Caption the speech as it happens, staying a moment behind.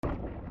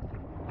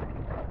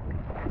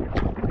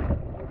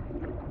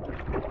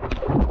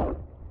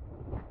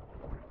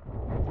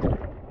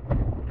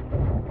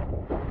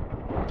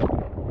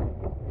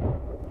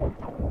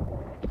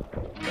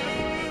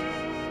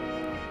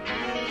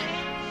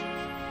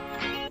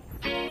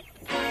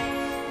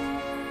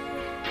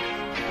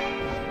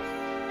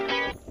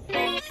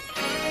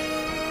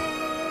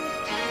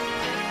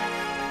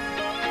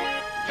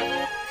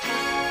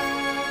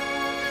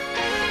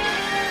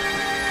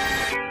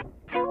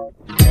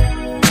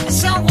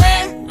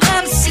somewhere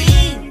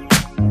unseen.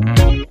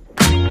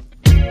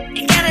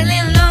 It got a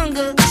little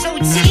longer, so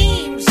it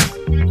seems.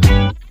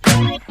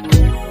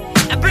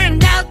 I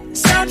burned out,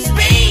 so to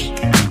speak.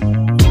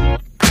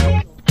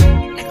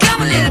 Now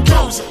come a little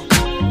closer.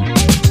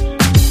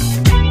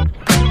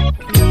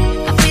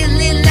 I feel a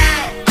little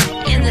light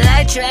in the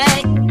light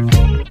track.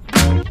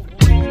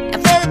 I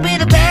felt a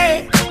bit of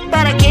bad,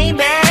 but I came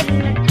back.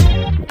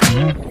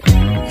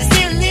 There's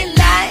still a little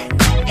light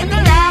in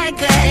the light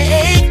crack.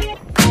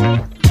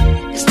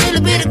 There's still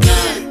a bit of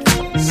good,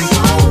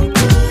 so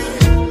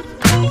good.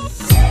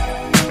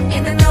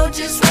 And I know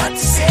just what to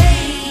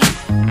say.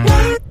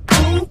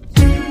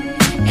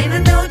 And I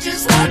know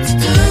just what to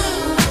do.